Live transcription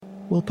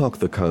We'll park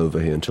the car over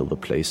here until the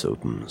place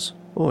opens.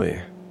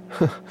 Oi.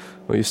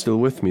 Are you still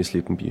with me,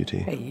 Sleeping Beauty?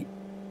 Hey,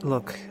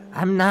 look,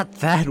 I'm not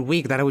that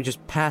weak that I would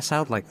just pass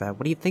out like that.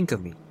 What do you think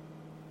of me?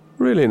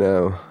 Really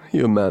now?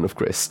 You're a man of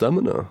great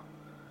stamina.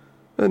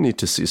 I need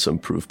to see some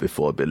proof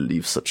before I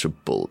believe such a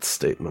bold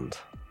statement.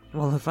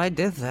 Well, if I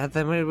did that,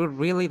 then we would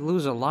really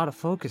lose a lot of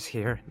focus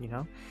here, you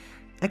know?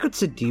 I could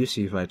seduce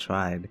you if I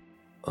tried.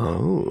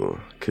 Oh,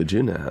 could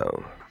you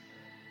now?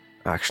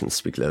 Actions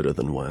speak louder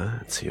than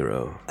words,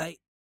 hero.